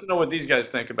But I'd ad. like to know what these guys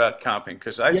think about comping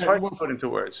because it's Yeah, hard to well, put into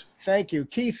words. thank you,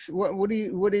 Keith. What do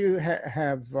you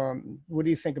have? What do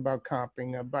you think about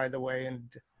comping? By the way, and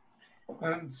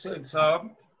So it's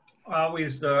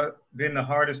always been the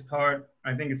hardest part.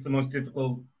 I think it's the most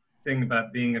difficult thing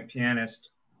about being a pianist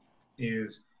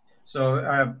is. So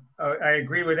I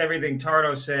agree with everything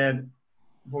Tardo said.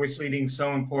 Voice leading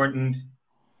so important.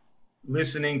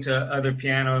 Listening to other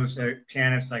pianists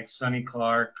like Sonny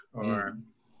Clark or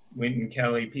Wynton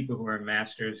Kelly, people who are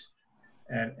masters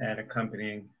at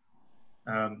accompanying.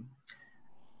 Um,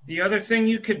 the other thing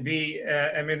you could be,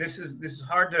 I mean, this is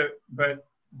hard to, but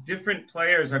different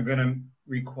players are going to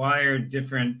require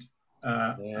different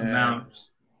amount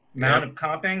Yep. of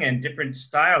comping and different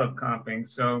style of comping.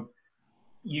 So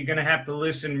you're going to have to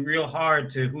listen real hard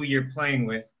to who you're playing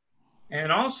with,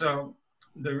 and also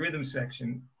the rhythm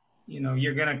section. You know,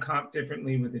 you're going to comp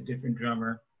differently with a different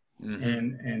drummer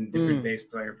and different bass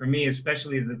player. For me,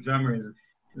 especially the drummer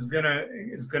is gonna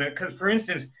because for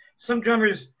instance, some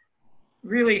drummers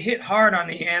really hit hard on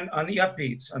the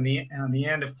upbeats on the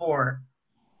end of four.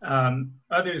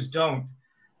 Others don't.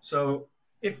 So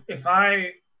if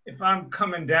I'm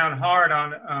coming down hard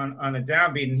on a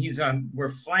downbeat and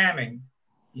we're flamming,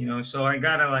 you know, so I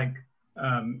gotta like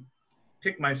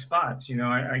pick my spots. You know,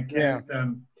 I can't.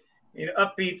 yeah, You know,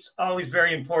 upbeats always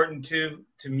very important to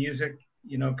music.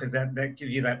 You know, because that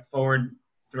gives you that forward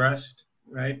thrust,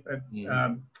 right? But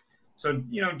so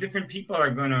you know, different people are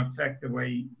going to affect the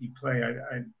way you play.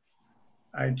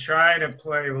 I try to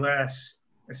play less,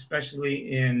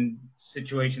 especially in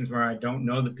situations where I don't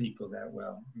know the people that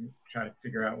well. Try to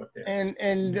figure out what they're.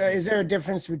 and is there a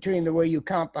difference between the way you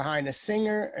comp behind a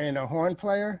singer and a horn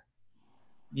player?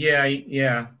 Yeah.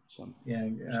 You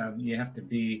have to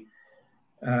be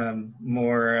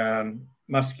more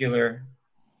muscular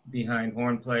behind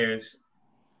horn players,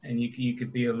 and you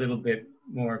could be a little bit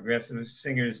more aggressive.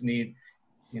 Singers need,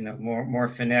 you know, more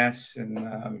finesse,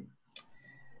 and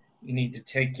you need to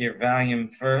take your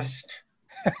Valium first.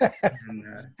 And,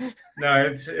 no,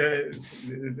 it's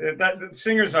that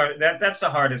singers are that's the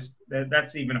hardest.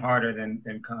 That's even harder than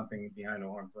comping behind a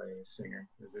horn player, a singer,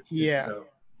 because it's Yeah. so.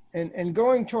 And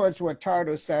going towards what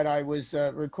Tardo said, I was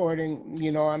recording,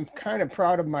 you know, I'm kind of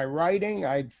proud of my writing.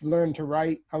 I've learned to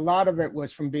write. A lot of it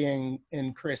was from being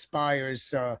in Chris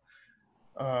Byers'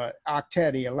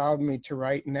 octet. He allowed me to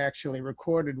write and actually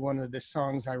recorded one of the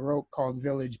songs I wrote called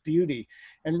Village Beauty.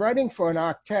 And writing for an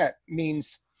octet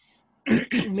means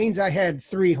means I had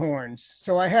three horns.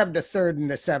 So I have the third and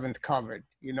the seventh covered,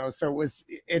 you know, so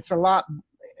it's a lot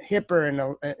hipper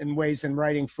in ways than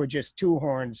writing for just two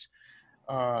horns.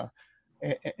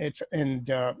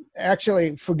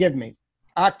 Actually, forgive me,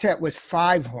 octet was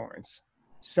five horns.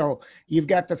 So you've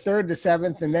got the third, the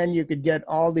seventh, and then you could get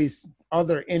all these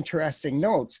other interesting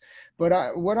notes.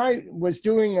 But what I was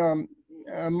doing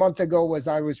a month ago was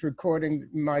I was recording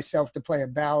myself to play a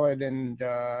ballad, and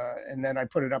then I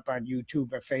put it up on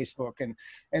YouTube or Facebook,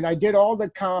 and I did all the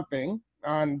comping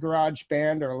on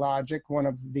GarageBand or Logic, one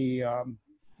of the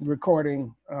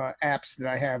recording apps that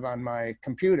I have on my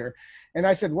computer. And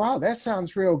I said, wow, that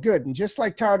sounds real good. And just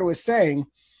like Tardo was saying,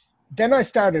 then I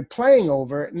started playing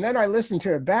over it, and then I listened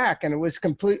to it back, and it was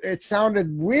it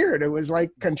sounded weird. It was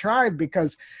like contrived,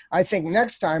 because I think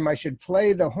next time I should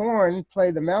play the horn,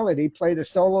 play the melody, play the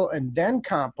solo, and then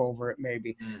comp over it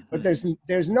maybe. But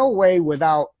there's no way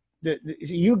without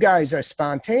you guys are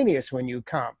spontaneous when you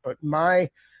comp, but my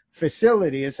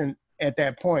facility isn't at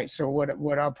that point. So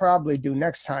what I'll probably do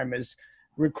next time is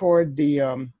record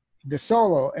the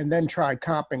solo and then try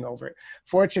comping over it.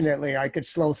 Fortunately, I could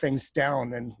slow things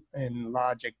down in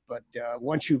Logic, but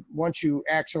once you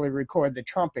actually record the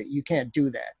trumpet, you can't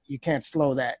do that. You can't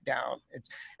slow that down.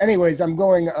 Anyways, I'm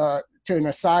going to an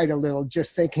aside a little,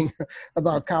 just thinking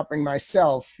about comping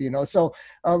myself, you know. So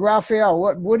Raphael,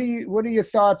 what are your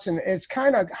thoughts? And it's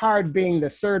kind of hard being the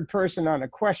third person on a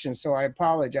question, so I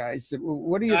apologize.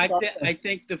 What are your thoughts? I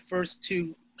think the first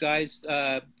two guys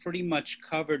pretty much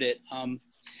covered it.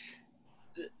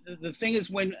 The thing is,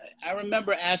 when I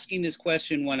remember asking this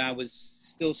question when I was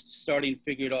still starting to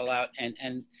figure it all out,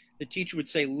 and the teacher would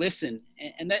say, listen,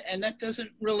 and that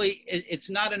doesn't really, it's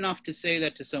not enough to say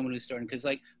that to someone who's starting, because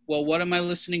like, well, what am I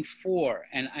listening for?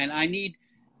 And I need,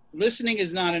 listening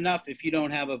is not enough if you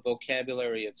don't have a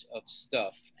vocabulary of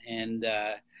stuff. And,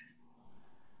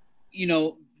 you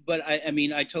know, but I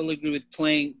mean, I totally agree with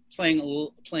playing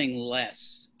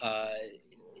less,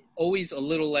 always a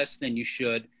little less than you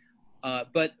should.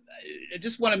 But I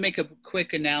just want to make a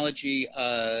quick analogy.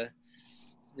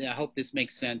 I hope this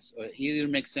makes sense, or either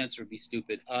makes sense or be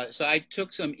stupid. So I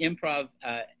took some improv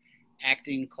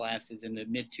acting classes in the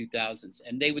mid 2000s,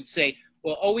 and they would say,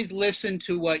 well, always listen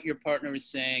to what your partner is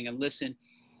saying and listen.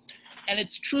 And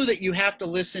it's true that you have to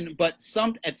listen, but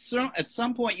at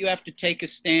some point you have to take a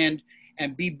stand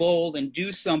and be bold and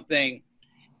do something,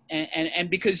 and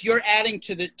because you're adding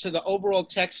to the overall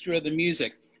texture of the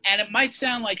music, and it might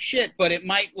sound like shit, but it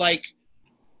might like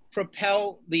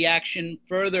propel the action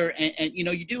further, and you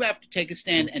know, you do have to take a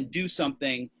stand and do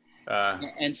something,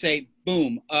 and say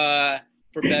boom,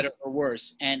 for better or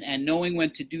worse, and knowing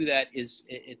when to do that is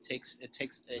it takes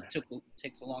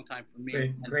a long time for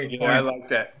me. Great Yeah, I like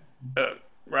that.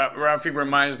 Rafi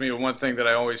reminds me of one thing that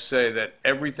I always say, that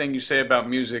everything you say about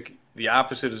music, the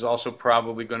opposite is also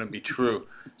probably going to be true.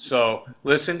 So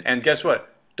listen, and guess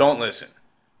what? Don't listen.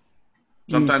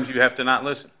 Sometimes you have to not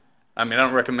listen. I mean, I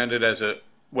don't recommend it as a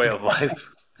way of life,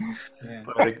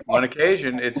 but on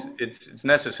occasion, it's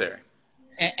necessary.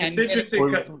 And it's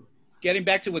interesting. Getting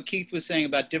back to what Keith was saying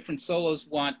about different soloists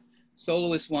want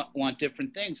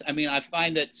different things. I mean, I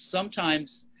find that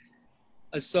sometimes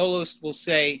a soloist will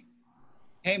say,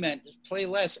 hey man, play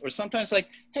less, or sometimes like,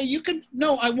 hey, you can,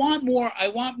 no, I want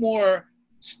more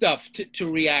stuff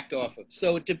to react off of.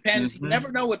 So it depends. You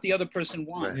never know what the other person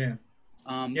wants. Yeah.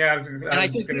 I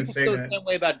think people feel the same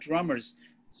way about drummers.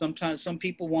 Sometimes some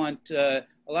people want, a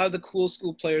lot of the cool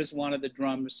school players wanted the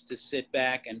drummers to sit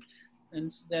back, and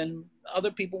then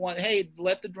other people want, hey,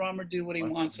 let the drummer do what he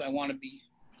wants. I want to be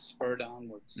spurred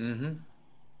onwards.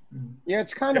 Yeah,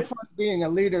 it's kind of fun being a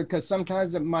leader, because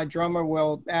sometimes my drummer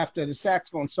will, after the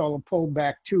saxophone solo, pull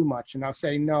back too much, and I'll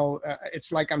say, no,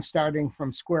 it's like I'm starting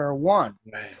from square one.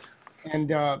 Right.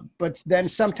 And but then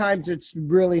sometimes it's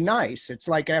really nice. It's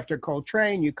like after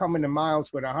Coltrane, you come into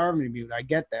Miles with a harmony mute. I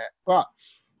get that, but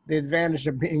the advantage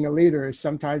of being a leader is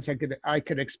sometimes I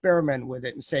could experiment with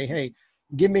it and say, hey,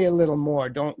 give me a little more.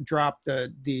 Don't drop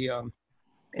the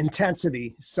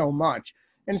intensity so much.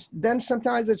 And then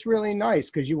sometimes it's really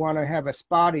nice because you want to have a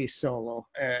spotty solo.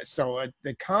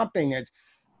 The comping,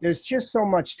 there's just so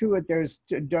much to it. There's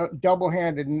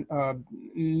double-handed,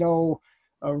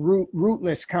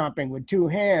 rootless comping with two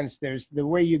hands. There's the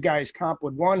way you guys comp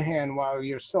with one hand while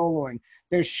you're soloing.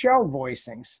 There's shell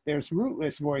voicings. There's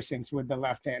rootless voicings with the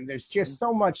left hand. There's just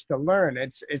so much to learn.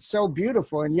 It's so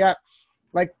beautiful. And yet,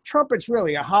 like, trumpet's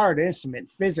really a hard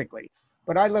instrument physically.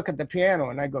 But I look at the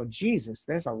piano and I go, Jesus,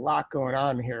 there's a lot going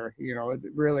on here. You know, it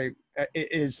really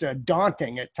is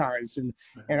daunting at times. And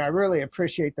I really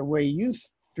appreciate the way you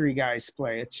three guys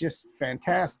play. It's just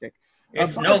fantastic.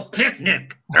 It's no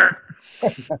picnic.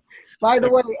 By the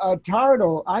way,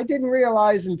 Tardo, I didn't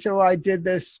realize until I did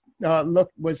this,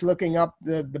 was looking up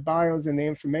the bios and the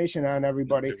information on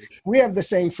everybody. We have the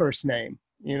same first name.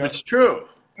 You know, it's true.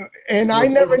 And I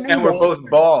never knew that. And we're both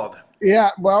bald.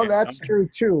 Yeah, well, that's true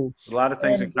too. A lot of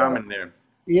things in common there.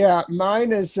 Yeah,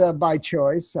 mine is by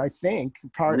choice, I think.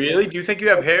 Partly. Really? Do you think you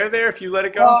have hair there if you let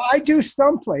it go? Well, I do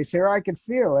someplace here. I can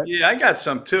feel it. Yeah, I got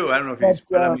some too. I don't know if I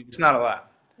mean, it's not a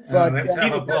lot. But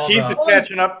Keith is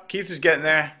catching up. Keith is getting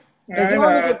there. As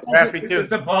long as this is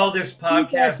the baldest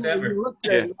podcast ever. Look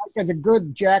like it's a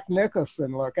good Jack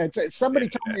Nicholson look. Somebody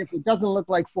told me if it doesn't look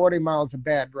like 40 miles of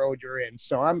bad road you're in.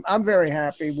 So I'm very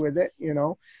happy with it, you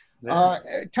know.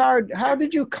 Tard, how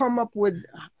did you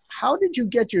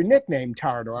get your nickname,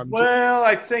 Tardo? Well,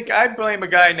 I think I blame a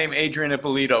guy named Adrian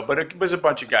Ippolito, but it was a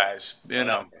bunch of guys, you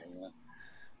know.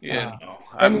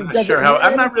 I'm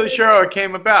not really sure how it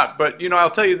came about, but you know, I'll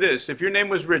tell you this: if your name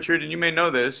was Richard, and you may know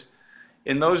this,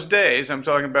 in those days, I'm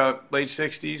talking about late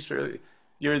 '60s,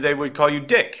 they would call you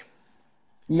Dick.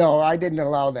 No, I didn't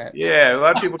allow that. Yeah, a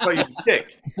lot of people call you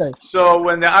Dick. So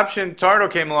when the option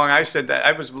Tardo came along, I said that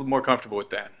I was a little more comfortable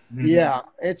with that. Yeah,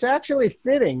 it's actually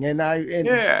fitting, and it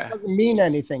doesn't mean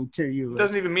anything to you. It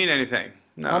doesn't even mean anything.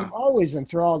 No. I'm always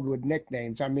enthralled with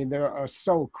nicknames. I mean, they are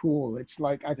so cool. It's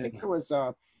like, I think it was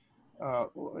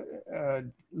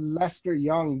Lester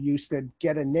Young used to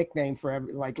get a nickname for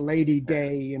like Lady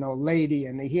Day, you know, Lady,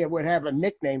 and he would have a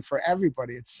nickname for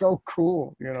everybody. It's so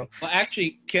cool, you know. Well,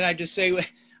 actually, can I just say,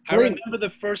 I remember the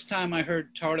first time I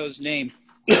heard Tardo's name.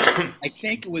 I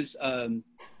think it was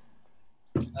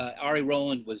Ari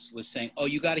Rowland was saying, "Oh,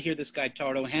 you got to hear this guy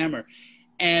Tardo Hammer,"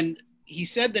 and he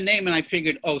said the name, and I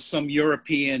figured, oh, some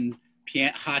European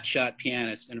hotshot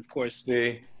pianist, and of course,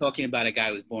 talking about a guy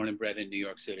who was born and bred in New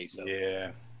York City. So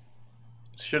yeah,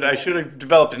 I should have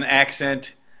developed an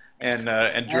accent and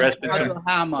dressed in some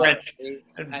French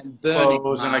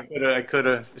clothes, and I could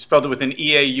have spelled it with an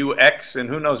E-A-U-X, and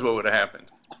who knows what would have happened.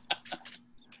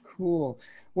 Cool.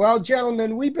 Well,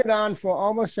 gentlemen, we've been on for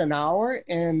almost an hour,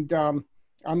 and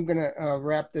I'm going to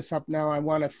wrap this up now. I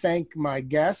want to thank my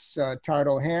guests,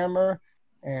 Tardo Hammer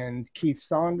and Keith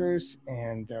Saunders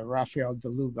and Raphael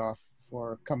DeLugoff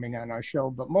for coming on our show.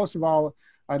 But most of all,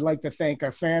 I'd like to thank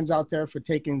our fans out there for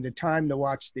taking the time to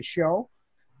watch the show.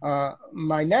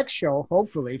 My next show,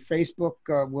 hopefully, Facebook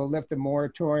will lift the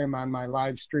moratorium on my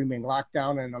live streaming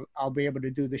lockdown, and I'll be able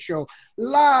to do the show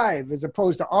live as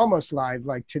opposed to almost live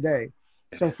like today.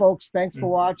 So, folks, thanks for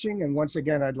watching. And once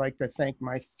again, I'd like to thank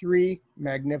my three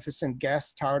magnificent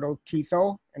guests, Tardo,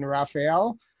 Keitho, and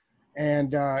Raphael.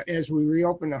 And as we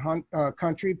reopen the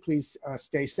country, please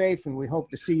stay safe. And we hope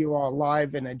to see you all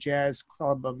live in a jazz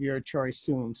club of your choice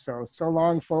soon. So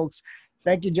long, folks.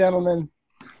 Thank you, gentlemen.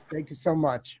 Thank you so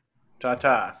much.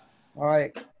 Ta-ta. All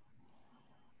right.